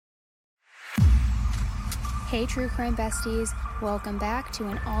Hey True Crime Besties, welcome back to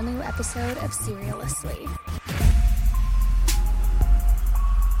an all-new episode of Seriously.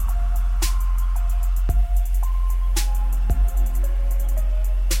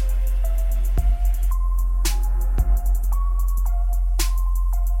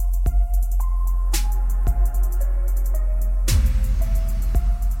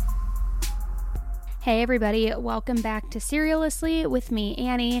 Hey everybody, welcome back to Seriously with me,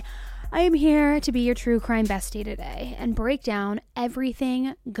 Annie. I am here to be your true crime bestie today and break down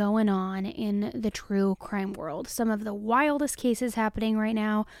everything going on in the true crime world. Some of the wildest cases happening right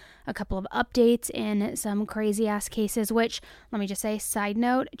now, a couple of updates in some crazy ass cases, which, let me just say, side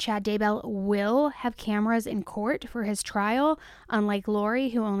note, Chad Daybell will have cameras in court for his trial. Unlike Lori,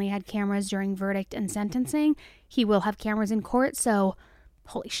 who only had cameras during verdict and sentencing, he will have cameras in court, so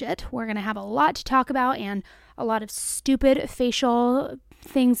holy shit, we're going to have a lot to talk about and a lot of stupid facial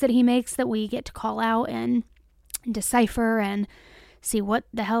things that he makes that we get to call out and decipher and see what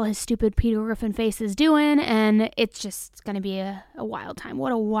the hell his stupid Peter Griffin face is doing, and it's just going to be a wild time.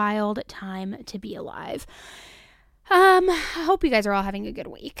 What a wild time to be alive. I hope you guys are all having a good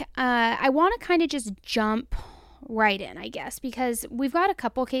week. I want to kind of just jump right in, I guess, because we've got a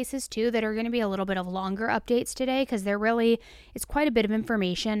couple cases too that are going to be a little bit of longer updates today because it's quite a bit of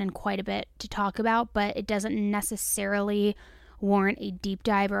information and quite a bit to talk about, but it doesn't necessarily warrant a deep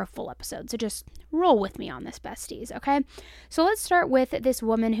dive or a full episode. So just roll with me on this, besties, okay? So let's start with this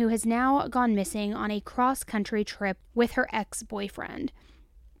woman who has now gone missing on a cross-country trip with her ex-boyfriend.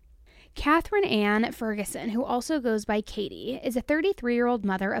 Catherine Ann Ferguson, who also goes by Katie, is a 33-year-old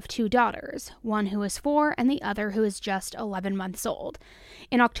mother of two daughters, one who is 4 and the other who is just 11 months old.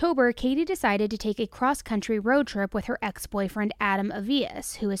 In October, Katie decided to take a cross-country road trip with her ex-boyfriend Adam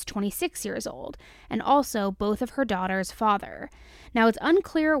Avias, who is 26 years old, and also both of her daughters' father. Now, it's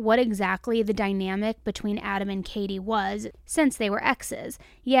unclear what exactly the dynamic between Adam and Katie was, since they were exes,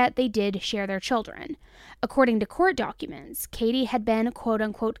 yet they did share their children. According to court documents, Katie had been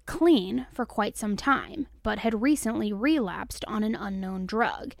quote-unquote clean for quite some time, but had recently relapsed on an unknown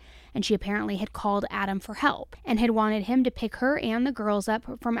drug, and she apparently had called Adam for help, and had wanted him to pick her and the girls up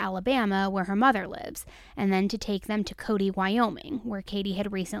from Alabama, where her mother lives, and then to take them to Cody, Wyoming, where Katie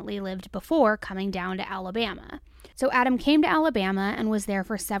had recently lived before coming down to Alabama. So Adam came to Alabama and was there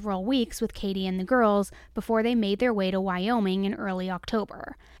for several weeks with Katie and the girls before they made their way to Wyoming in early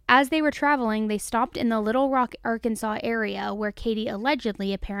October. As they were traveling, they stopped in the Little Rock, Arkansas area where Katie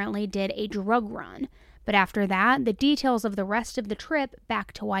apparently did a drug run. But after that, the details of the rest of the trip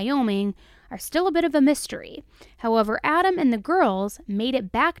back to Wyoming are still a bit of a mystery. However, Adam and the girls made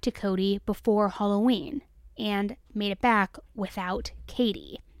it back to Cody before Halloween and made it back without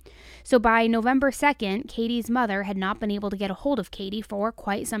Katie. So by November 2nd, Katie's mother had not been able to get a hold of Katie for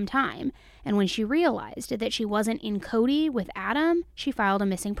quite some time, and when she realized that she wasn't in Cody with Adam, she filed a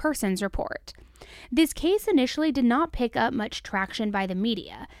missing persons report. This case initially did not pick up much traction by the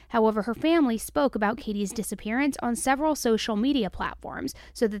media. However, her family spoke about Katie's disappearance on several social media platforms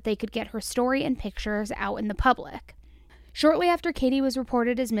so that they could get her story and pictures out in the public. Shortly after Katie was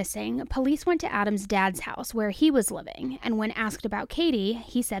reported as missing, police went to Adam's dad's house where he was living, and when asked about Katie,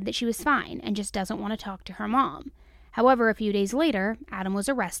 he said that she was fine and just doesn't want to talk to her mom. However, a few days later, Adam was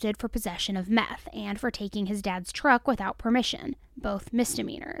arrested for possession of meth and for taking his dad's truck without permission, both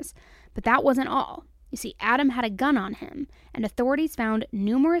misdemeanors. But that wasn't all. You see, Adam had a gun on him, and authorities found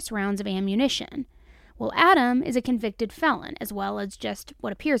numerous rounds of ammunition. Well, Adam is a convicted felon, as well as just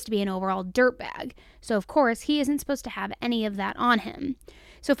what appears to be an overall dirtbag, so of course he isn't supposed to have any of that on him.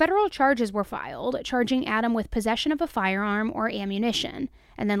 So federal charges were filed, charging Adam with possession of a firearm or ammunition,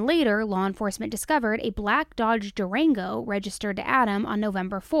 and then later law enforcement discovered a black Dodge Durango registered to Adam on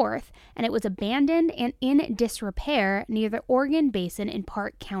November 4th, and it was abandoned and in disrepair near the Oregon Basin in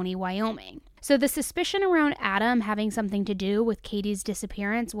Park County, Wyoming. So the suspicion around Adam having something to do with Katie's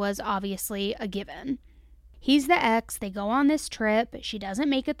disappearance was obviously a given. He's the ex, they go on this trip, she doesn't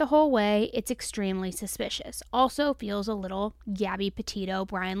make it the whole way, it's extremely suspicious. Also feels a little Gabby Petito,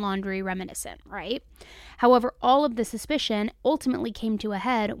 Brian Laundrie reminiscent, right? However, all of the suspicion ultimately came to a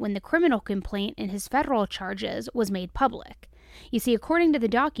head when the criminal complaint in his federal charges was made public. You see, according to the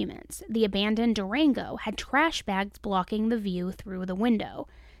documents, the abandoned Durango had trash bags blocking the view through the window.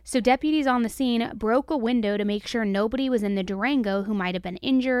 So deputies on the scene broke a window to make sure nobody was in the Durango who might have been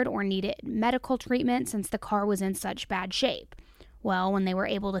injured or needed medical treatment since the car was in such bad shape. Well, when they were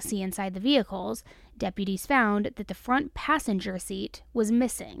able to see inside the vehicles, deputies found that the front passenger seat was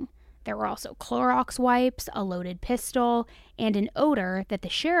missing. There were also Clorox wipes, a loaded pistol, and an odor that the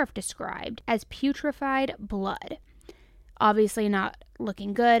sheriff described as putrefied blood. Obviously not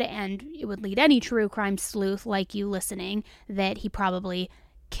looking good, and it would lead any true crime sleuth like you listening that he probably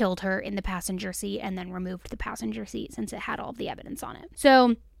killed her in the passenger seat and then removed the passenger seat since it had all of the evidence on it.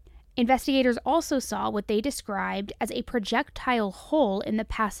 So investigators also saw what they described as a projectile hole in the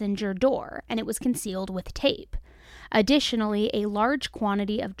passenger door, and it was concealed with tape. Additionally, a large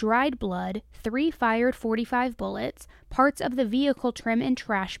quantity of dried blood, 3 fired .45 bullets, parts of the vehicle trim and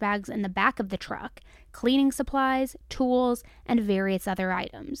trash bags in the back of the truck, cleaning supplies, tools, and various other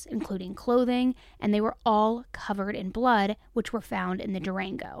items, including clothing, and they were all covered in blood, which were found in the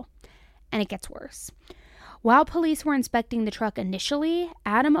Durango. And it gets worse. While police were inspecting the truck initially,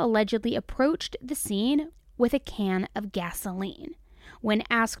 Adam allegedly approached the scene with a can of gasoline. When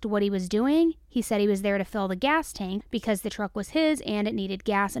asked what he was doing, he said he was there to fill the gas tank because the truck was his and it needed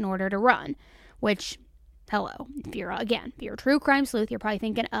gas in order to run. Which, hello, if you're a true crime sleuth, you're probably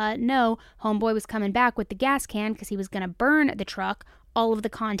thinking, no, homeboy was coming back with the gas can because he was going to burn the truck, all of the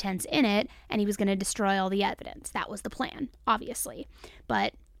contents in it, and he was going to destroy all the evidence. That was the plan, obviously.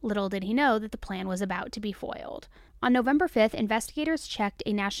 But little did he know that the plan was about to be foiled. On November 5th, investigators checked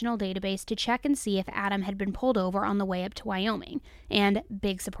a national database to check and see if Adam had been pulled over on the way up to Wyoming. And,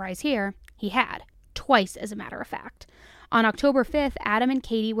 big surprise here, he had. Twice, as a matter of fact. On October 5th, Adam and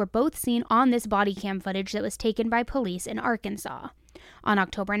Katie were both seen on this body cam footage that was taken by police in Arkansas. On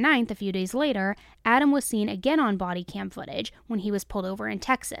October 9th, a few days later, Adam was seen again on body cam footage when he was pulled over in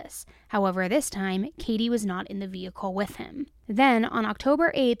Texas. However, this time, Katie was not in the vehicle with him. Then, on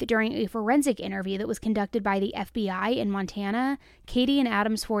October 8th, during a forensic interview that was conducted by the FBI in Montana, Katie and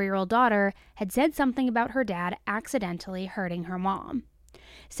Adam's 4-year-old daughter had said something about her dad accidentally hurting her mom.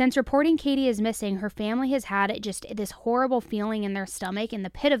 Since reporting Katie is missing, her family has had just this horrible feeling in their stomach, in the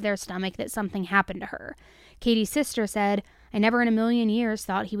pit of their stomach, that something happened to her. Katie's sister said, "I never in a million years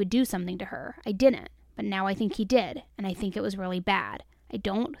thought he would do something to her. I didn't, but now I think he did, and I think it was really bad. I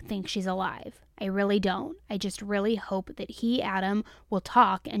don't think she's alive. I really don't. I just really hope that he, Adam, will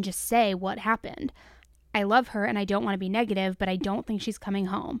talk and just say what happened. I love her and I don't want to be negative, but I don't think she's coming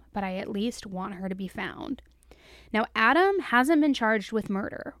home, but I at least want her to be found." Now, Adam hasn't been charged with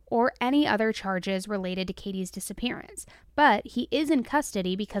murder or any other charges related to Katie's disappearance, but he is in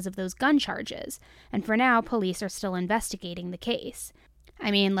custody because of those gun charges, and for now, police are still investigating the case.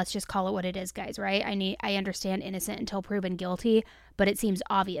 I mean, let's just call it what it is, guys, right? I understand innocent until proven guilty, but it seems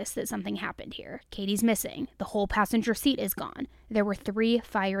obvious that something happened here. Katie's missing. The whole passenger seat is gone. There were 3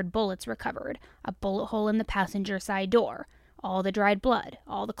 fired bullets recovered, a bullet hole in the passenger side door, all the dried blood,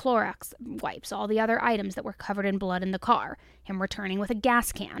 all the Clorox wipes, all the other items that were covered in blood in the car, him returning with a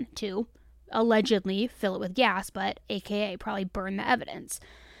gas can to allegedly fill it with gas, but aka probably burn the evidence.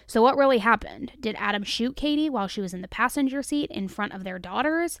 So what really happened? Did Adam shoot Katie while she was in the passenger seat in front of their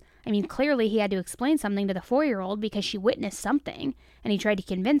daughters? I mean, clearly he had to explain something to the 4-year-old because she witnessed something, and he tried to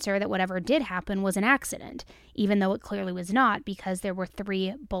convince her that whatever did happen was an accident, even though it clearly was not because there were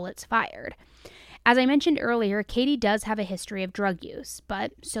 3 bullets fired. As I mentioned earlier, Katie does have a history of drug use,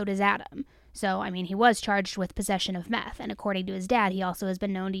 but so does Adam. So, I mean, he was charged with possession of meth, and according to his dad, he also has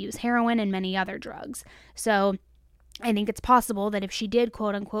been known to use heroin and many other drugs. So, I think it's possible that if she did,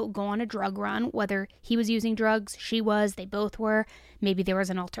 quote-unquote, go on a drug run, whether he was using drugs, she was, they both were, maybe there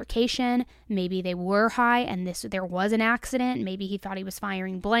was an altercation, maybe they were high and there was an accident, maybe he thought he was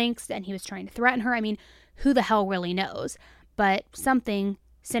firing blanks and he was trying to threaten her. I mean, who the hell really knows? But something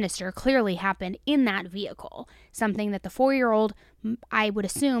sinister clearly happened in that vehicle, something that the 4-year-old, I would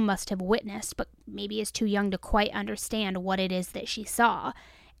assume, must have witnessed, but maybe is too young to quite understand what it is that she saw.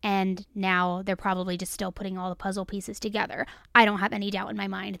 And now they're probably just still putting all the puzzle pieces together. I don't have any doubt in my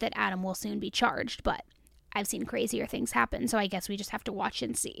mind that Adam will soon be charged, but I've seen crazier things happen, so I guess we just have to watch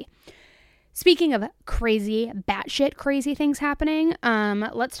and see. Speaking of crazy, batshit crazy things happening,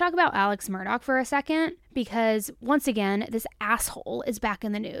 let's talk about Alex Murdaugh for a second, because once again, this asshole is back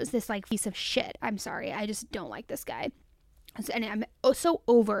in the news. This piece of shit. I'm sorry, I just don't like this guy. And I'm so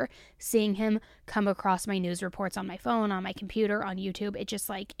over seeing him come across my news reports on my phone, on my computer, on YouTube. It just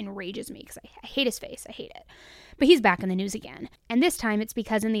enrages me because I hate his face. I hate it. But he's back in the news again. And this time it's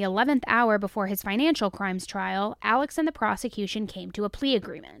because in the 11th hour before his financial crimes trial, Alex and the prosecution came to a plea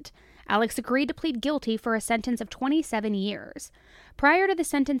agreement. Alex agreed to plead guilty for a sentence of 27 years. Prior to the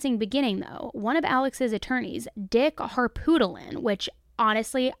sentencing beginning, though, one of Alex's attorneys, Dick Harpootlian, which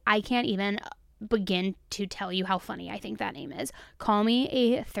honestly, I can't even begin to tell you how funny I think that name is. Call me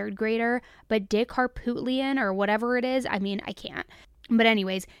a 3rd grader, but Dick Harpootlian or whatever it is, I mean, I can't. But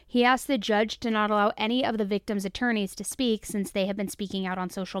anyways, he asked the judge to not allow any of the victims' attorneys to speak since they have been speaking out on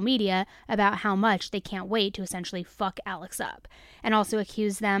social media about how much they can't wait to essentially fuck Alex up, and also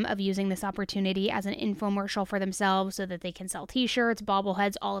accused them of using this opportunity as an infomercial for themselves so that they can sell t-shirts,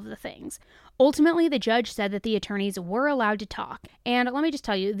 bobbleheads, all of the things. Ultimately, the judge said that the attorneys were allowed to talk, and let me just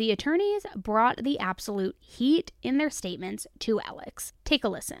tell you, the attorneys brought the absolute heat in their statements to Alex. Take a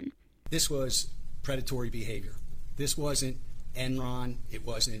listen. This was predatory behavior. This wasn't Enron, it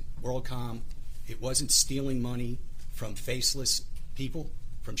wasn't WorldCom, it wasn't stealing money from faceless people,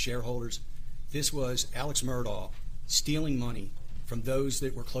 from shareholders. This was Alex Murdaugh stealing money from those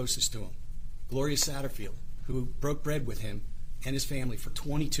that were closest to him. Gloria Satterfield, who broke bread with him and his family for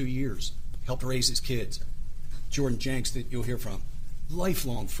 22 years, helped raise his kids. Jordan Jenks, that you'll hear from,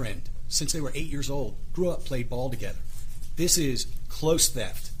 lifelong friend since they were 8 years old, grew up, played ball together. This is close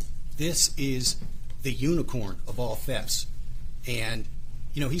theft. This is the unicorn of all thefts. And,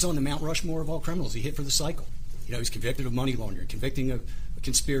 he's on the Mount Rushmore of all criminals. He hit for the cycle. He's convicted of money laundering, convicting of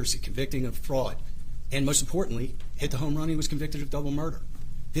conspiracy, convicting of fraud. And most importantly, hit the home run, he was convicted of double murder.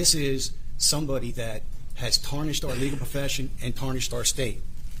 This is somebody that has tarnished our legal profession and tarnished our state.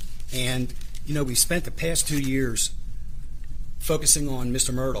 And, we spent the past 2 years focusing on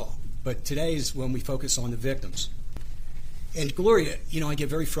Mr. Murdaugh, but today is when we focus on the victims. And Gloria, I get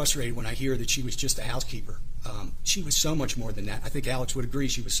very frustrated when I hear that she was just a housekeeper. She was so much more than that. I think Alex would agree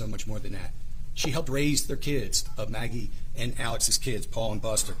she was so much more than that. She helped raise their kids, Maggie and Alex's kids, Paul and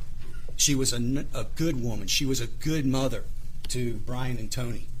Buster. She was a good woman. She was a good mother to Brian and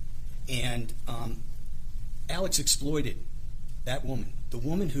Tony. And Alex exploited that woman, the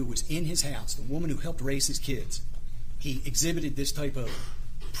woman who was in his house, the woman who helped raise his kids. He exhibited this type of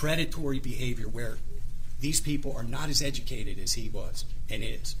predatory behavior where these people are not as educated as he was and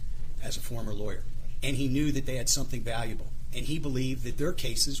is as a former lawyer. And he knew that they had something valuable. And he believed that their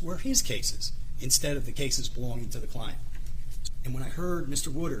cases were his cases instead of the cases belonging to the client. And when I heard Mr.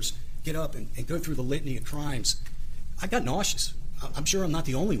 Wooders get up and go through the litany of crimes, I got nauseous. I'm sure I'm not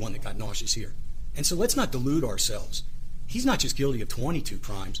the only one that got nauseous here. And so let's not delude ourselves. He's not just guilty of 22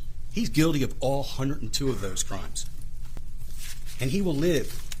 crimes. He's guilty of all 102 of those crimes. And he will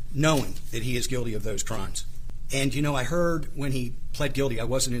live knowing that he is guilty of those crimes. And, I heard when he pled guilty, I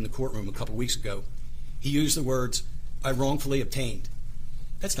wasn't in the courtroom a couple weeks ago, he used the words, I wrongfully obtained.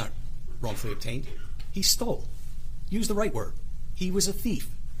 That's not wrongfully obtained. He stole. Use the right word. He was a thief.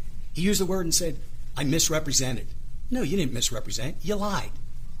 He used the word and said, I misrepresented. No, you didn't misrepresent. You lied.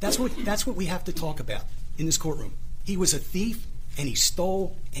 That's what we have to talk about in this courtroom. He was a thief, and he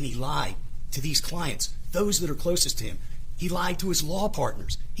stole, and he lied to these clients, those that are closest to him. He lied to his law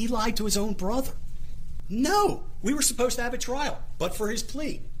partners. He lied to his own brother. No, we were supposed to have a trial, but for his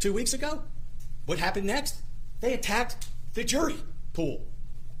plea 2 weeks ago, what happened next? They attacked the jury pool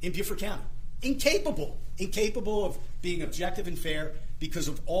in Beaufort County. Incapable of being objective and fair because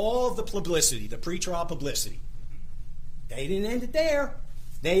of all the publicity, the pretrial publicity. They didn't end it there.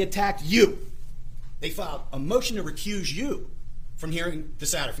 They attacked you. They filed a motion to recuse you from hearing the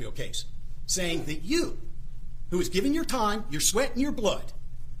Satterfield case, saying that you, who was given your time, your sweat, and your blood,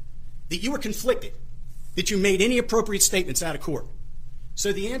 that you were conflicted, that you made any appropriate statements out of court.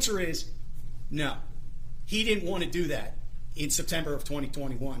 So the answer is no. He didn't want to do that in September of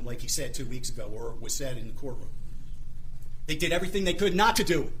 2021, like he said 2 weeks ago, or was said in the courtroom. They did everything they could not to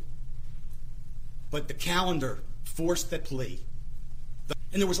do it. But the calendar forced the plea.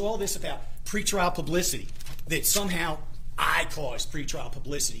 And there was all this about pretrial publicity, that somehow I caused pretrial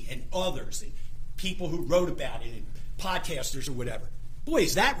publicity and others, and people who wrote about it, and podcasters or whatever. Boy,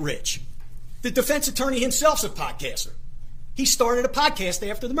 is that rich. The defense attorney himself's a podcaster. He started a podcast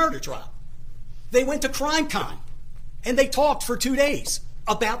after the murder trial. They went to CrimeCon, and they talked for 2 days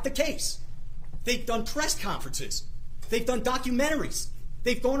about the case. They've done press conferences. They've done documentaries.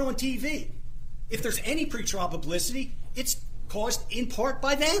 They've gone on TV. If there's any pretrial publicity, it's caused in part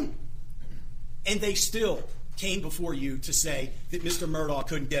by them. And they still came before you to say that Mr. Murdaugh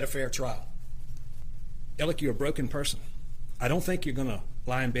couldn't get a fair trial. Alec, you're a broken person. I don't think you're going to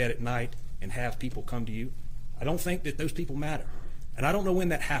lie in bed at night and have people come to you. I don't think that those people matter. And I don't know when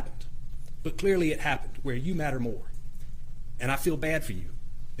that happened. But clearly it happened where you matter more. And I feel bad for you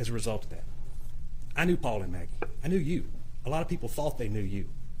as a result of that. I knew Paul and Maggie. I knew you. A lot of people thought they knew you.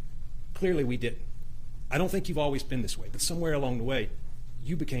 Clearly we didn't. I don't think you've always been this way, but somewhere along the way,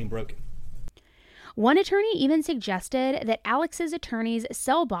 you became broken. One attorney even suggested that Alex's attorneys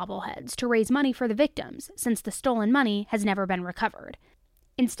sell bobbleheads to raise money for the victims, since the stolen money has never been recovered.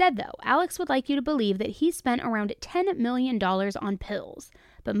 Instead, though, Alex would like you to believe that he spent around $10 million on pills.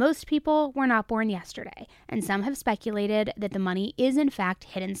 But most people were not born yesterday, and some have speculated that the money is in fact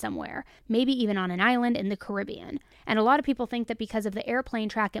hidden somewhere, maybe even on an island in the Caribbean. And a lot of people think that because of the airplane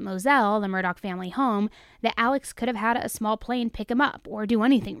track at Moselle, the Murdaugh family home, that Alex could have had a small plane pick him up or do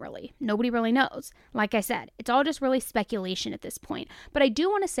anything really. Nobody really knows. Like I said, it's all just really speculation at this point. But I do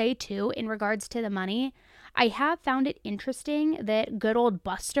want to say too, in regards to the money, I have found it interesting that good old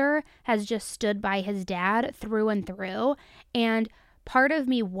Buster has just stood by his dad through and through. And part of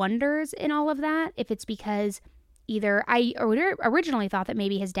me wonders in all of that if it's because either I originally thought that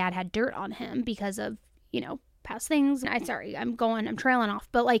maybe his dad had dirt on him because of, past things. I'm trailing off.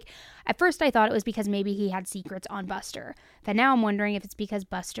 But at first I thought it was because maybe he had secrets on Buster. But now I'm wondering if it's because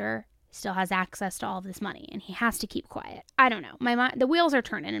Buster still has access to all of this money and he has to keep quiet. I don't know. The wheels are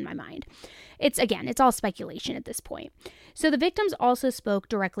turning in my mind. It's all speculation at this point. So the victims also spoke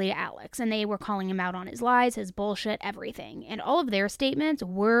directly to Alex, and they were calling him out on his lies, his bullshit, everything. And all of their statements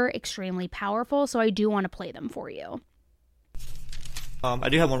were extremely powerful, so I do want to play them for you. I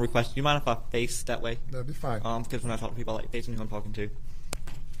do have one request. Do you mind if I face that way? That'd be fine. Because when I talk to people, I like facing who I'm talking to.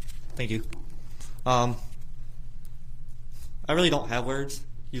 Thank you. I really don't have words.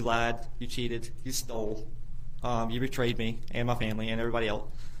 You lied, you cheated, you stole, you betrayed me and my family and everybody else.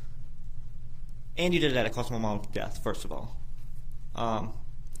 And you did it at a cost of my mom's death, first of all. A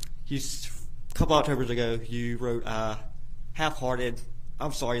couple Octobers ago, you wrote a half-hearted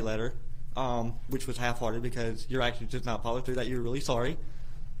I'm sorry letter, which was half-hearted because your actions did not follow through, that you were really sorry.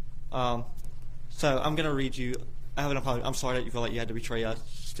 So I'm going to read you. I have an apology. I'm sorry that you feel like you had to betray us,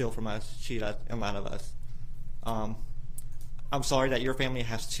 steal from us, cheat us, and lie to us. I'm sorry that your family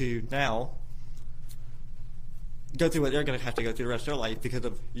has to now go through what they're going to have to go through the rest of their life because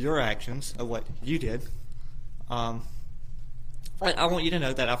of your actions, of what you did. I want you to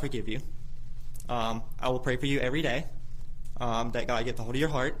know that I forgive you. I will pray for you every day, that God gets a hold of your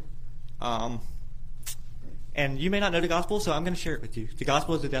heart. And you may not know the gospel, so I'm going to share it with you. The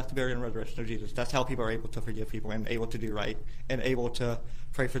gospel is the death, burial, and resurrection of Jesus. That's how people are able to forgive people and able to do right and able to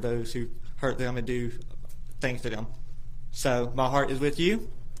pray for those who hurt them and do things to them. So my heart is with you,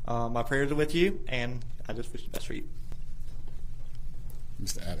 my prayers are with you, and I just wish the best for you.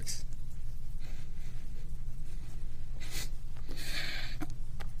 Mr. Alex.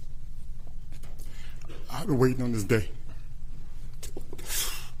 I've been waiting on this day.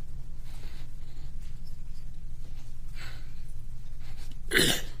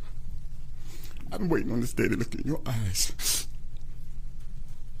 I've been waiting on this day to look in your eyes.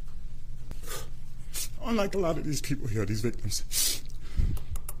 Unlike a lot of these people here, these victims,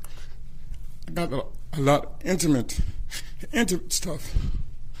 I got a lot of intimate stuff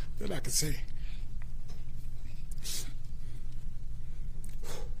that I could say.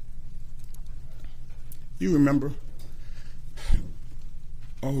 You remember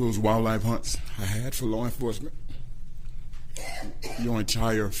all those wildlife hunts I had for law enforcement? Your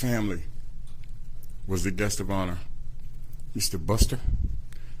entire family was the guest of honor. Mr. Buster,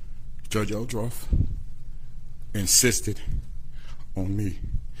 Judge Eldroff, insisted on me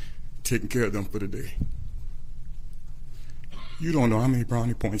taking care of them for the day. You don't know how many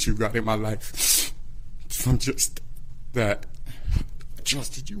brownie points you got in my life from just that. I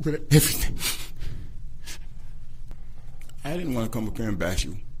trusted you with everything. I didn't want to come up here and bash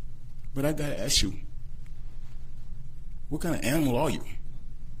you, but I gotta ask you, what kind of animal are you?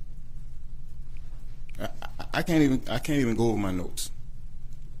 I can't even go over my notes.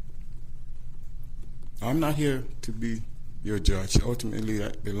 I'm not here to be your judge. Ultimately,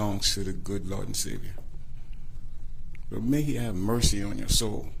 that belongs to the good Lord and Savior. But may He have mercy on your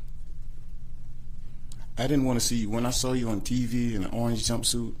soul. I didn't want to see you. When I saw you on TV in an orange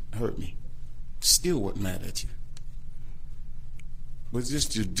jumpsuit, it hurt me. Still wasn't mad at you. But this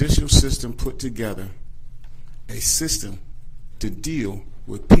judicial system put together a system to deal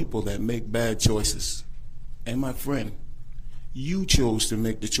with people that make bad choices. And my friend, you chose to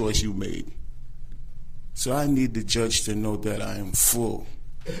make the choice you made. So I need the judge to know that I am in full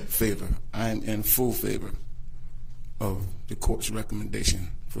favor of the court's recommendation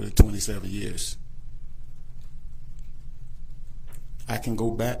for the 27 years. I can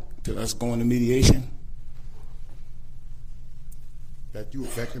go back to us going to mediation. That you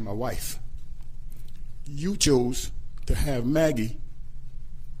affected my wife. You chose to have Maggie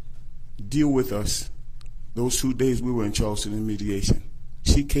deal with us those 2 days we were in Charleston in mediation.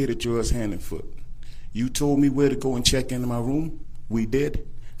 She catered to us hand and foot. You told me where to go and check into my room. We did.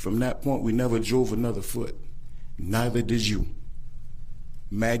 From that point, we never drove another foot. Neither did you.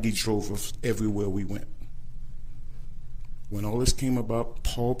 Maggie drove us everywhere we went. When all this came about,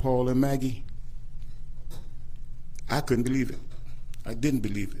 Paul, and Maggie, I couldn't believe it. I didn't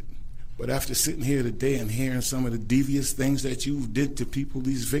believe it. But after sitting here today and hearing some of the devious things that you did to people,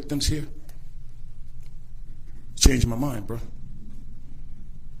 these victims here, changed my mind, bro.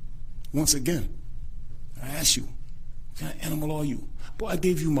 Once again, I ask you, what kind of animal are you? Boy, I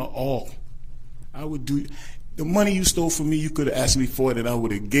gave you my all. I would do the money you stole from me. You could have asked me for it, and I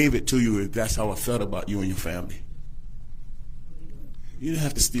would have gave it to you if that's how I felt about you and your family. You didn't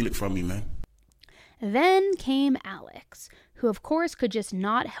have to steal it from me, man. Then came Alex, who of course could just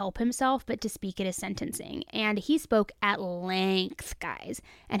not help himself but to speak at his sentencing. And he spoke at length, guys.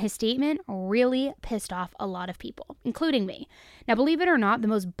 And his statement really pissed off a lot of people, including me. Now, believe it or not, the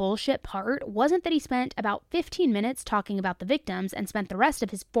most bullshit part wasn't that he spent about 15 minutes talking about the victims and spent the rest of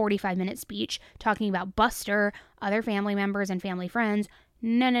his 45-minute speech talking about Buster, other family members, and family friends.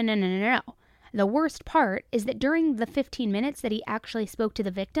 No. The worst part is that during the 15 minutes that he actually spoke to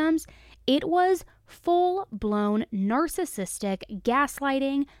the victims, it was full-blown narcissistic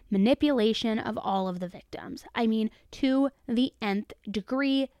gaslighting, manipulation of all of the victims. I mean, to the nth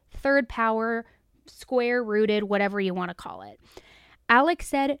degree, third power, square-rooted, whatever you want to call it. Alex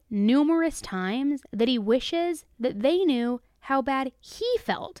said numerous times that he wishes that they knew how bad he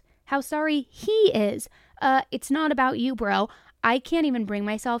felt, how sorry he is. It's not about you, bro. I can't even bring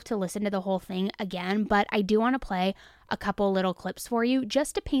myself to listen to the whole thing again, but I do want to play a couple little clips for you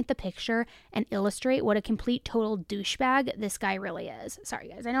just to paint the picture and illustrate what a complete total douchebag this guy really is. Sorry,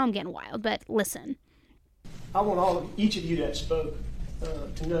 guys, I know I'm getting wild, but listen. I want each of you that spoke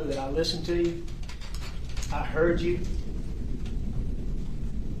to know that I listened to you. I heard you.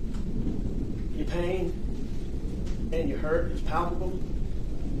 Your pain and your hurt is palpable.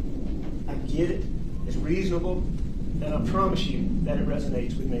 I get it. It's reasonable. And I promise you that it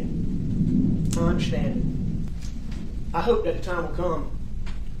resonates with me. I understand it. I hope that the time will come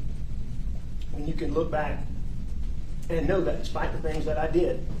when you can look back and know that despite the things that I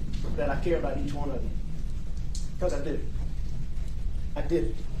did, that I care about each one of you. Because I do. I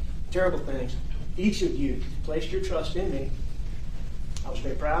did terrible things. Each of you placed your trust in me. I was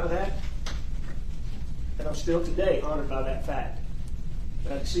very proud of that. And I'm still today honored by that fact.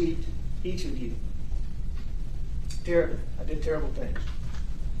 That I deceived each of you. Terrible. I did terrible things.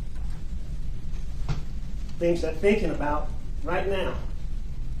 Things that I'm thinking about right now.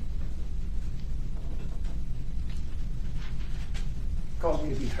 Caused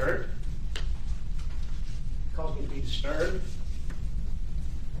me to be hurt. Caused me to be disturbed.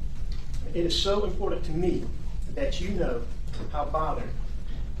 It is so important to me that you know how bothered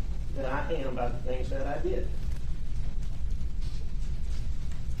that I am by the things that I did.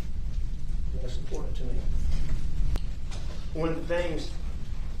 That's important to me. One of the things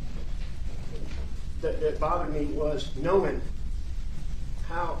that bothered me was knowing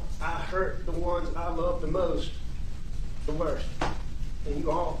how I hurt the ones I love the most, the worst. And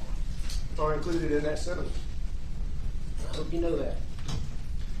you all are included in that sentence. I hope you know that.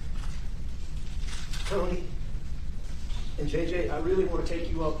 Tony and JJ, I really want to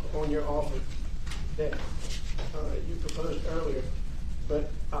take you up on your offer that you proposed earlier.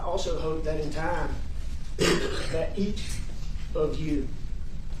 But I also hope that in time that each of you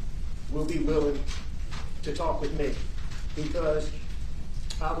will be willing to talk with me, because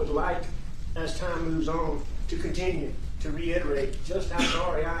I would like, as time moves on, to continue to reiterate just how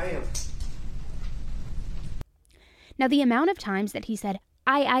sorry I am. Now, the amount of times that he said,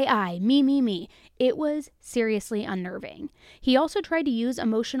 I, me, it was seriously unnerving. He also tried to use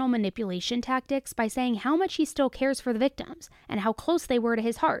emotional manipulation tactics by saying how much he still cares for the victims and how close they were to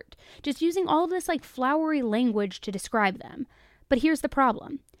his heart, just using all of this flowery language to describe them. But here's the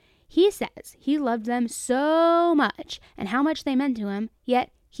problem. He says he loved them so much and how much they meant to him,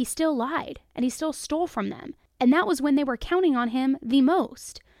 yet he still lied and he still stole from them. And that was when they were counting on him the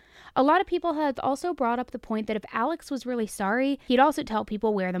most. A lot of people have also brought up the point that if Alex was really sorry, he'd also tell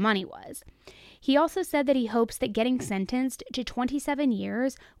people where the money was. He also said that he hopes that getting sentenced to 27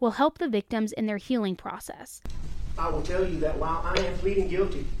 years will help the victims in their healing process. I will tell you that while I am pleading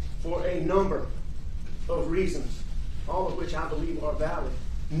guilty for a number of reasons, all of which I believe are valid,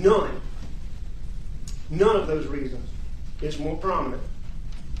 none of those reasons is more prominent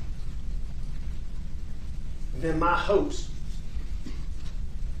than my hopes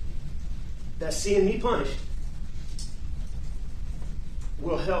that seeing me punished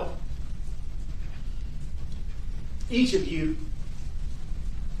will help each of you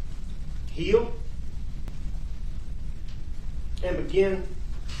heal and begin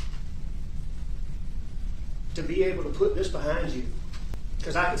to be able to put this behind you.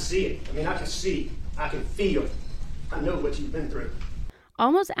 Because I can see it. I can see, I can feel, I know what you've been through.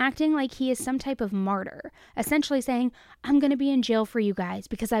 almost acting like he is some type of martyr, essentially saying, I'm going to be in jail for you guys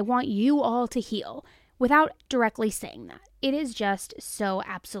because I want you all to heal, without directly saying that. It is just so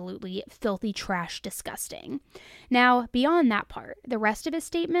absolutely filthy trash disgusting. Now, beyond that part, the rest of his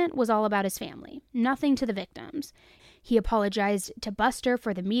statement was all about his family, nothing to the victims. He apologized to Buster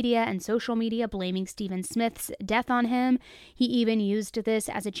for the media and social media blaming Stephen Smith's death on him. He even used this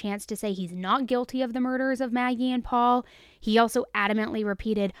as a chance to say he's not guilty of the murders of Maggie and Paul. He also adamantly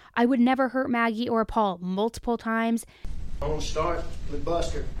repeated, I would never hurt Maggie or Paul, multiple times. I want to start with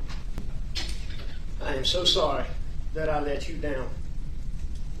Buster. I am so sorry that I let you down.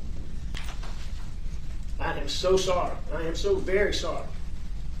 I am so sorry. I am so very sorry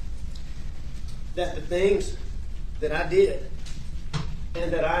that the things that I did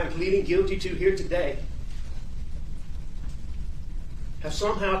and that I am pleading guilty to here today have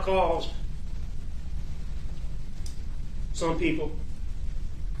somehow caused some people,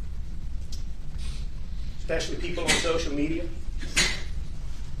 especially people on social media,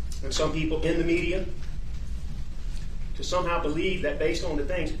 and some people in the media, to somehow believe that based on the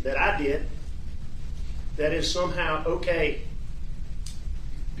things that I did, that it's somehow okay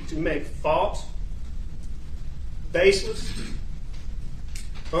to make false, baseless,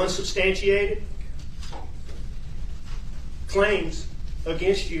 unsubstantiated claims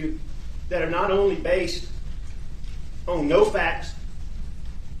against you that are not only based on no facts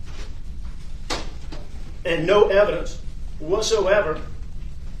and no evidence whatsoever,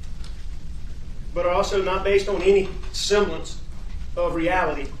 but are also not based on any semblance of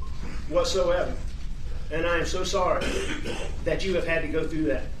reality whatsoever. And I am so sorry that you have had to go through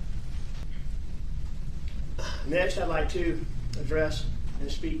that. Next, I'd like to address and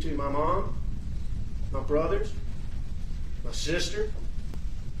speak to my mom, my brothers, my sister,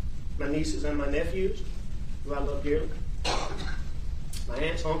 my nieces and my nephews, who I love dearly, my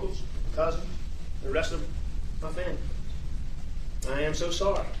aunts, uncles, cousins, and the rest of my family. I am so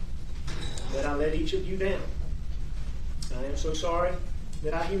sorry that I let each of you down. I am so sorry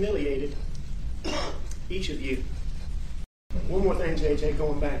that I humiliated each of you. One more thing, JJ,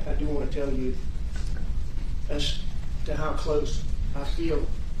 going back, I do want to tell you as to how close I feel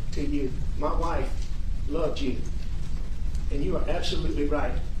to you. My wife loved you, and you are absolutely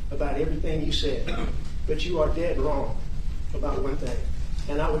right about everything you said, but you are dead wrong about one thing,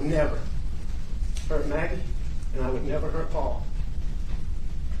 and I would never hurt Maggie, and I would never hurt Paul.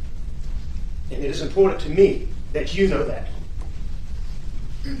 And it is important to me that you know that,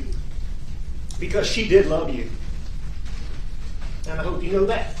 because she did love you, and I hope you know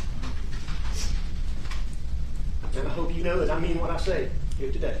that. And I hope you know that I mean what I say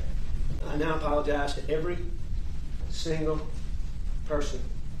here today. I now apologize to every single person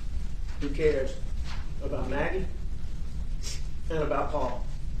who cares about Maggie and about Paul,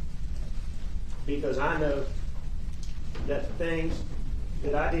 because I know that the things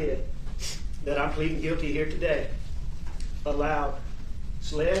that I did, that I'm pleading guilty here today, allowed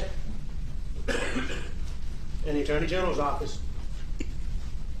SLED and the Attorney General's office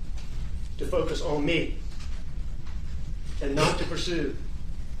to focus on me and not to pursue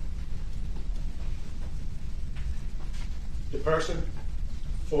the person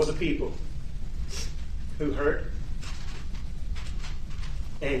or the people who hurt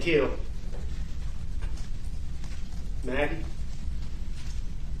and killed Maggie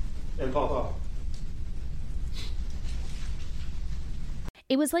and Paul.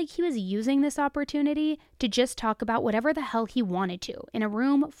 It was like he was using this opportunity to just talk about whatever the hell he wanted to in a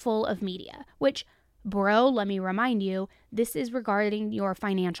room full of media, which, bro, let me remind you, this is regarding your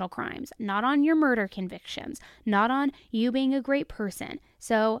financial crimes, not on your murder convictions, not on you being a great person.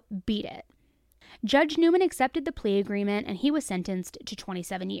 So beat it. Judge Newman accepted the plea agreement and he was sentenced to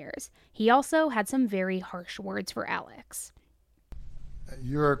 27 years. He also had some very harsh words for Alex.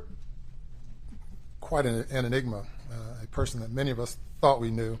 You're quite an enigma, a person that many of us thought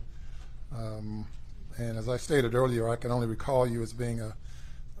we knew. And as I stated earlier, I can only recall you as being a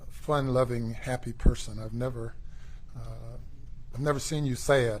fun-loving, happy person. I've never seen you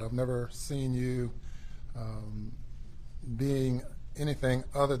sad. I've never seen you being anything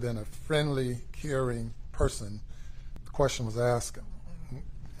other than a friendly, caring person. The question was asked,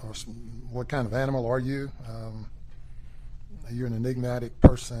 what kind of animal are you? You're an enigmatic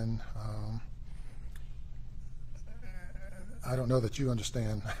person. I don't know that you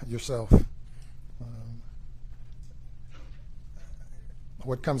understand yourself.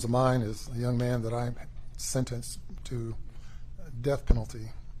 What comes to mind is a young man that I sentenced to death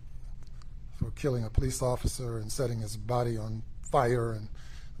penalty for killing a police officer and setting his body on fire. And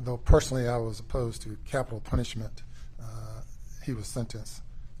though personally I was opposed to capital punishment, he was sentenced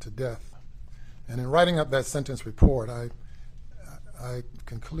to death. And in writing up that sentence report, I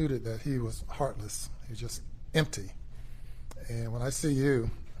concluded that he was heartless. He was just empty. And when I see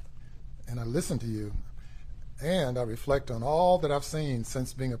you and I listen to you and I reflect on all that I've seen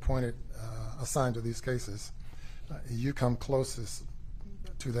since being assigned to these cases, you come closest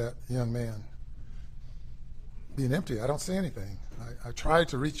to that young man being empty. I don't see anything. I tried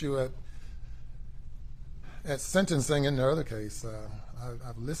to reach you at sentencing in the other case.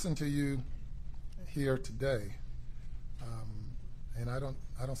 I've listened to you here today, and I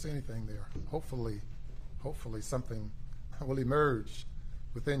don't see anything there. Hopefully something will emerge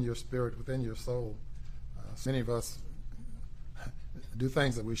within your spirit, within your soul. Many of us do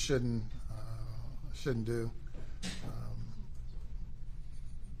things that we shouldn't do.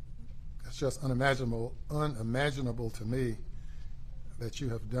 It's just unimaginable to me that you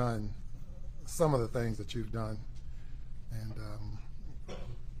have done some of the things that you've done, and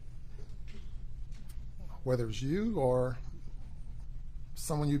whether it's you or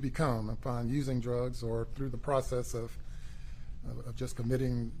someone you become upon using drugs or through the process of just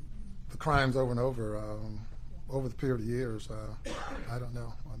committing the crimes over and over the period of years. I don't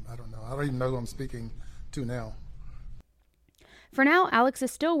know. I don't even know who I'm speaking to now. For now, Alex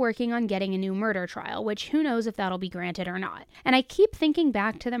is still working on getting a new murder trial, which who knows if that'll be granted or not. And I keep thinking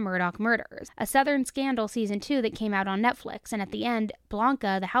back to the Murdaugh murders, a Southern Scandal season 2 that came out on Netflix, and at the end,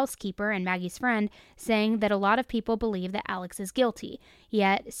 Blanca, the housekeeper and Maggie's friend, saying that a lot of people believe that Alex is guilty,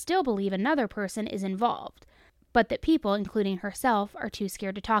 yet still believe another person is involved, but that people, including herself, are too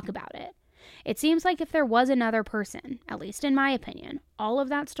scared to talk about it. It seems like if there was another person, at least in my opinion, all of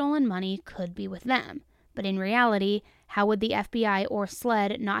that stolen money could be with them. But in reality, how would the FBI or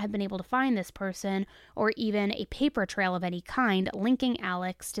SLED not have been able to find this person, or even a paper trail of any kind linking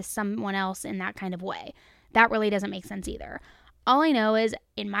Alex to someone else in that kind of way? That really doesn't make sense either. All I know is,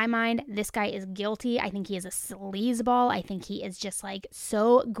 in my mind, this guy is guilty. I think he is a sleazeball. I think he is just like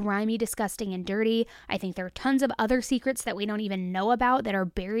so grimy, disgusting, and dirty. I think there are tons of other secrets that we don't even know about that are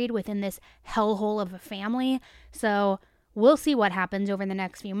buried within this hellhole of a family. So we'll see what happens over the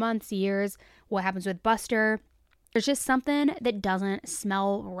next few months, years, what happens with Buster. There's just something that doesn't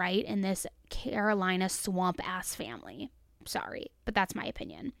smell right in this Carolina swamp-ass family. Sorry, but that's my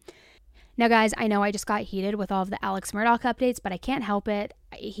opinion. Now, guys, I know I just got heated with all of the Alex Murdaugh updates, but I can't help it.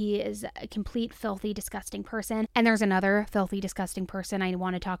 He is a complete filthy, disgusting person. And there's another filthy, disgusting person I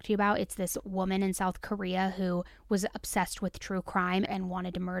want to talk to you about. It's this woman in South Korea who was obsessed with true crime and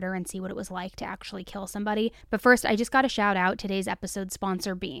wanted to murder and see what it was like to actually kill somebody. But first, I just got to shout out today's episode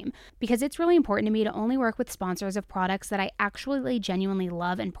sponsor, Beam, because it's really important to me to only work with sponsors of products that I actually genuinely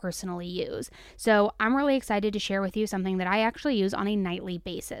love and personally use. So I'm really excited to share with you something that I actually use on a nightly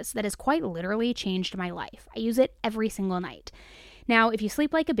basis that has quite literally changed my life. I use it every single night. Now, if you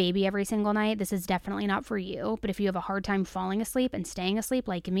sleep like a baby every single night, this is definitely not for you. But if you have a hard time falling asleep and staying asleep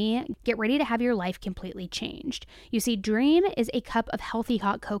like me, get ready to have your life completely changed. You see, Dream is a cup of healthy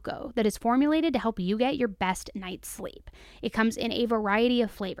hot cocoa that is formulated to help you get your best night's sleep. It comes in a variety of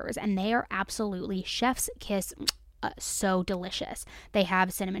flavors, and they are absolutely chef's kiss, so delicious. They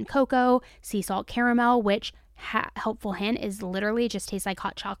have cinnamon cocoa, sea salt caramel, which helpful hint is literally just tastes like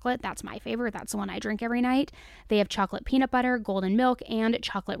hot chocolate. That's my favorite. That's the one I drink every night. They have chocolate peanut butter, golden milk, and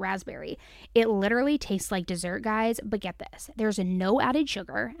chocolate raspberry. It literally tastes like dessert, guys, but get this. There's no added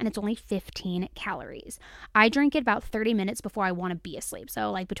sugar, and it's only 15 calories. I drink it about 30 minutes before I want to be asleep, so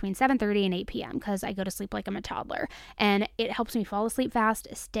like between 7:30 and 8 p.m. because I go to sleep like I'm a toddler, and it helps me fall asleep fast,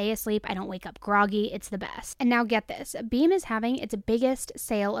 stay asleep. I don't wake up groggy. It's the best. And now get this. Beam is having its biggest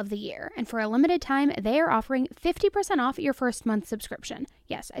sale of the year, and for a limited time, they are offering 50% off your first month subscription.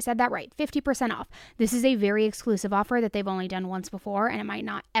 Yes, I said that right, 50% off. This is a very exclusive offer that they've only done once before, and it might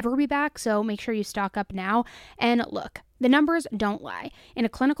not ever be back, so make sure you stock up now. And look, the numbers don't lie. In a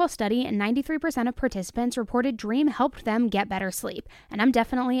clinical study, 93% of participants reported Dream helped them get better sleep, and I'm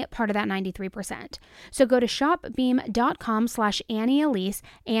definitely part of that 93%. So go to shopbeam.com/AnnieElise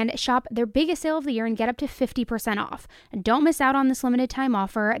and shop their biggest sale of the year and get up to 50% off. And don't miss out on this limited time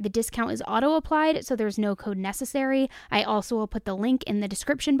offer. The discount is auto-applied, so there's no code necessary. I also will put the link in the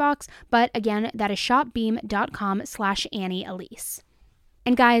description box, but again, that is shopbeam.com/AnnieElise.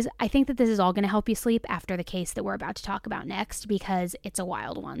 And guys, I think that this is all going to help you sleep after the case that we're about to talk about next, because it's a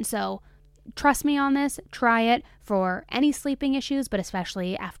wild one. So trust me on this, try it for any sleeping issues, but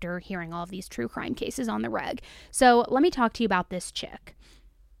especially after hearing all of these true crime cases on the reg. So let me talk to you about this chick.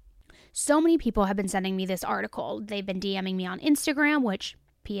 So many people have been sending me this article. They've been DMing me on Instagram, which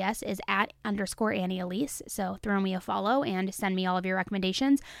PS is @_AnnieElise, so throw me a follow and send me all of your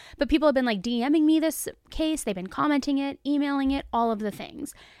recommendations. But people have been like DMing me this case, they've been commenting it, emailing it, all of the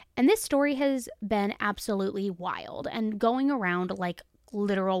things. And this story has been absolutely wild and going around like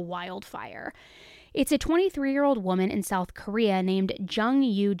literal wildfire. It's a 23-year-old woman in South Korea named Jung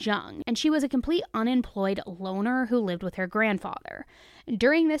Yoo-jung, and she was a complete unemployed loner who lived with her grandfather.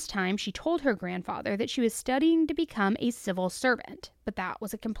 During this time, she told her grandfather that she was studying to become a civil servant, but that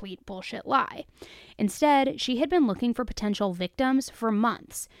was a complete bullshit lie. Instead, she had been looking for potential victims for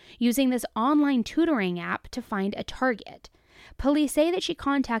months, using this online tutoring app to find a target. Police say that she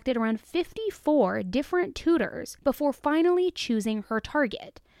contacted around 54 different tutors before finally choosing her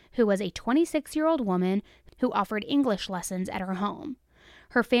target, who was a 26-year-old woman who offered English lessons at her home.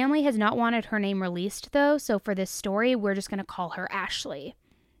 Her family has not wanted her name released, though, so for this story, we're just going to call her Ashley.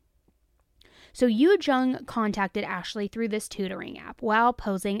 So Yoo-jung contacted Ashley through this tutoring app while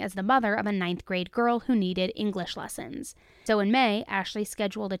posing as the mother of a 9th grade girl who needed English lessons. So in May, Ashley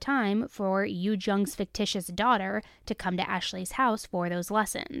scheduled a time for Yoo-jung's fictitious daughter to come to Ashley's house for those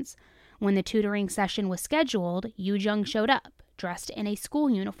lessons. When the tutoring session was scheduled, Yoo-jung showed up, dressed in a school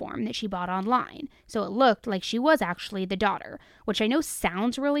uniform that she bought online, so it looked like she was actually the daughter, which I know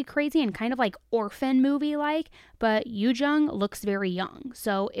sounds really crazy and kind of like orphan movie-like, but Yoo-jung looks very young,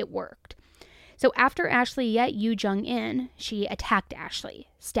 so it worked. So after Ashley let Yoo-jung in, she attacked Ashley,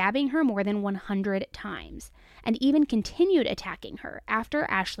 stabbing her more than 100 times, and even continued attacking her after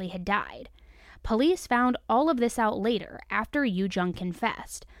Ashley had died. Police found all of this out later, after Yoo-jung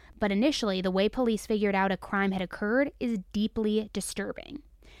confessed, but initially the way police figured out a crime had occurred is deeply disturbing.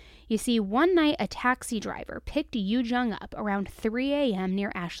 You see, one night a taxi driver picked Yoo-jung up around 3 a.m.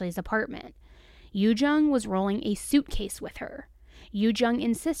 near Ashley's apartment. Yoo-jung was rolling a suitcase with her. Yoo-jung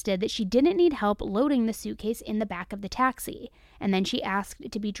insisted that she didn't need help loading the suitcase in the back of the taxi, and then she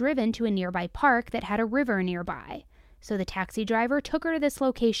asked to be driven to a nearby park that had a river nearby. So the taxi driver took her to this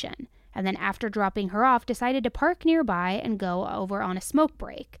location, and then after dropping her off, decided to park nearby and go over on a smoke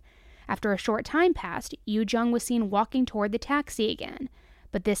break. After a short time passed, Yoo-jung was seen walking toward the taxi again,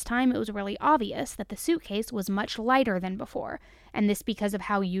 but this time it was really obvious that the suitcase was much lighter than before, and this because of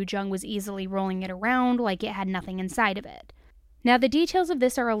how Yoo-jung was easily rolling it around like it had nothing inside of it. Now, the details of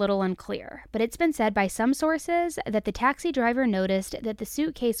this are a little unclear, but it's been said by some sources that the taxi driver noticed that the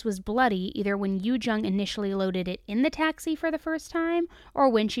suitcase was bloody either when Yoo-jung initially loaded it in the taxi for the first time or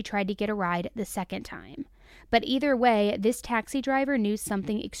when she tried to get a ride the second time. But either way, this taxi driver knew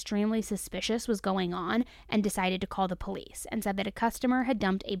something extremely suspicious was going on and decided to call the police and said that a customer had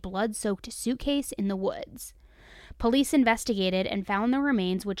dumped a blood-soaked suitcase in the woods. Police investigated and found the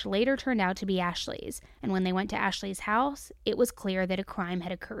remains, which later turned out to be Ashley's, and when they went to Ashley's house, it was clear that a crime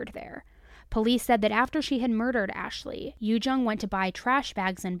had occurred there. Police said that after she had murdered Ashley, Yoo-jung went to buy trash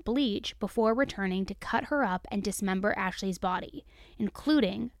bags and bleach before returning to cut her up and dismember Ashley's body,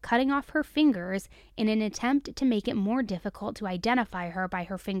 including cutting off her fingers in an attempt to make it more difficult to identify her by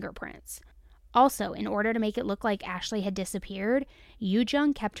her fingerprints. Also, in order to make it look like Ashley had disappeared,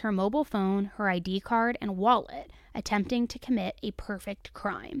 Yoo-jung kept her mobile phone, her ID card, and wallet, attempting to commit a perfect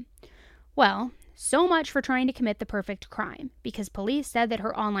crime. Well, so much for trying to commit the perfect crime, because police said that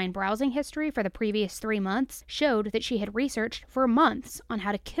her online browsing history for the previous 3 months showed that she had researched for months on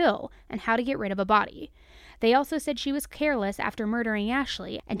how to kill and how to get rid of a body. They also said she was careless after murdering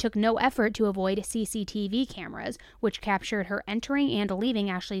Ashley and took no effort to avoid CCTV cameras, which captured her entering and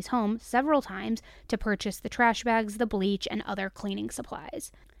leaving Ashley's home several times to purchase the trash bags, the bleach, and other cleaning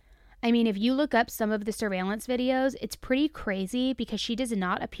supplies. I mean, if you look up some of the surveillance videos, it's pretty crazy because she does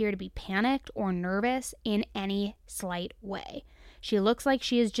not appear to be panicked or nervous in any slight way. She looks like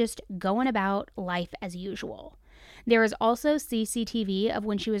she is just going about life as usual. There is also CCTV of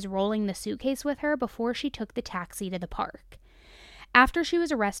when she was rolling the suitcase with her before she took the taxi to the park. After she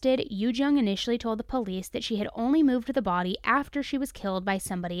was arrested, Yoo-jung initially told the police that she had only moved the body after she was killed by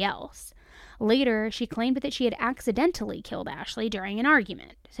somebody else. Later, she claimed that she had accidentally killed Ashley during an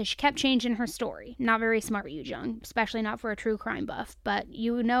argument, so she kept changing her story. Not very smart, Yoo-jung, especially not for a true crime buff, but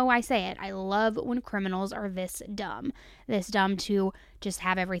you know I say it, I love when criminals are this dumb to just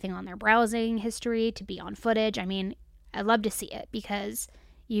have everything on their browsing history, to be on footage. I mean, I love to see it because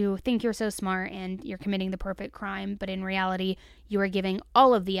you think you're so smart and you're committing the perfect crime, but in reality, you are giving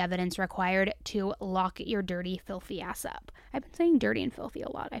all of the evidence required to lock your dirty, filthy ass up. I've been saying dirty and filthy a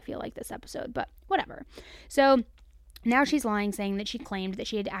lot, I feel like, this episode, but whatever. So now she's lying, saying that she claimed that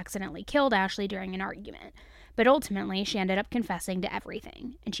she had accidentally killed Ashley during an argument. But ultimately, she ended up confessing to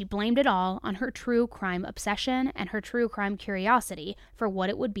everything, and she blamed it all on her true crime obsession and her true crime curiosity for what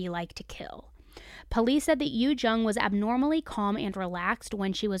it would be like to kill. Police said that Yu Jung was abnormally calm and relaxed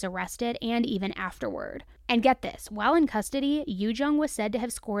when she was arrested and even afterward. And get this, while in custody, Yu Jung was said to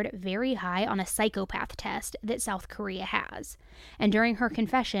have scored very high on a psychopath test that South Korea has. And during her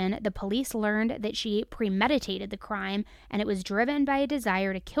confession, the police learned that she premeditated the crime, and it was driven by a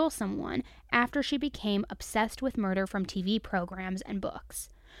desire to kill someone after she became obsessed with murder from TV programs and books.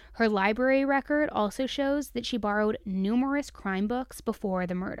 Her library record also shows that she borrowed numerous crime books before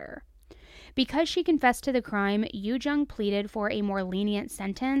the murder. Because she confessed to the crime, Yu Jung pleaded for a more lenient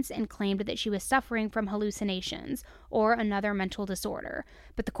sentence and claimed that she was suffering from hallucinations or another mental disorder,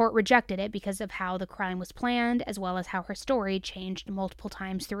 but the court rejected it because of how the crime was planned, as well as how her story changed multiple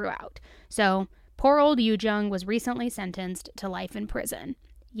times throughout. So, poor old Yu Jung was recently sentenced to life in prison.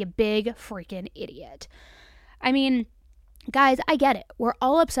 You big freaking idiot. I mean, guys, I get it. We're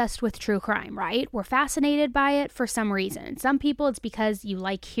all obsessed with true crime, right? We're fascinated by it for some reason. Some people, it's because you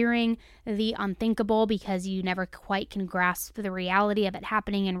like hearing the unthinkable because you never quite can grasp the reality of it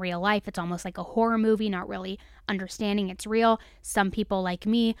happening in real life. It's almost like a horror movie, not really understanding it's real. Some people, like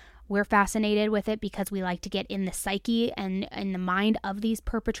me, we're fascinated with it because we like to get in the psyche and in the mind of these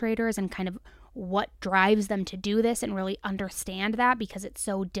perpetrators and kind of what drives them to do this and really understand that, because it's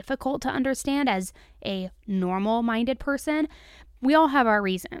so difficult to understand as a normal-minded person. We all have our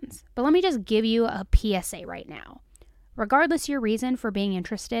reasons, but let me just give you a PSA right now. Regardless your reason for being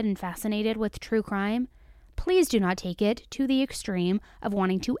interested and fascinated with true crime, please do not take it to the extreme of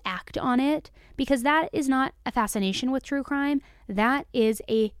wanting to act on it, because that is not a fascination with true crime. That is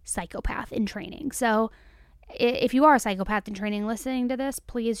a psychopath in training. So if you are a psychopath in training listening to this,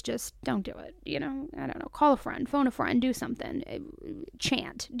 please just don't do it. I don't know, call a friend, phone a friend, do something,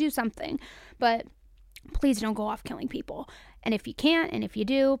 chant, do something. But please don't go off killing people. And if you can't, and if you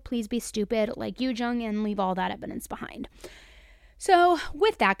do, please be stupid like Yu Jung and leave all that evidence behind. So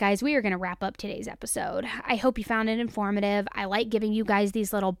with that, guys, we are going to wrap up today's episode. I hope you found it informative. I like giving you guys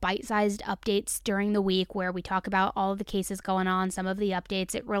these little bite-sized updates during the week where we talk about all of the cases going on, some of the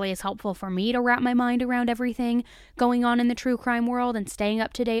updates. It really is helpful for me to wrap my mind around everything going on in the true crime world and staying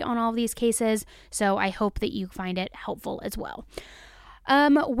up to date on all of these cases. So I hope that you find it helpful as well.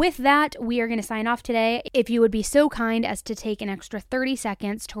 With that, we are going to sign off today. If you would be so kind as to take an extra 30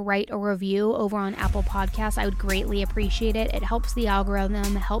 seconds to write a review over on Apple Podcasts, I would greatly appreciate it. It helps the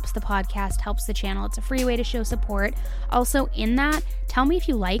algorithm, helps the podcast, helps the channel. It's a free way to show support. Also, in that, tell me if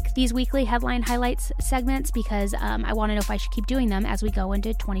you like these weekly headline highlights segments, because I want to know if I should keep doing them as we go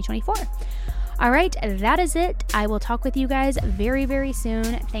into 2024. All right, that is it. I will talk with you guys very, very soon.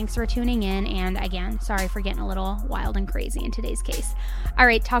 Thanks for tuning in. And again, sorry for getting a little wild and crazy in today's case. All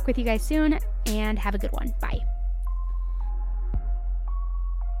right, talk with you guys soon and have a good one. Bye.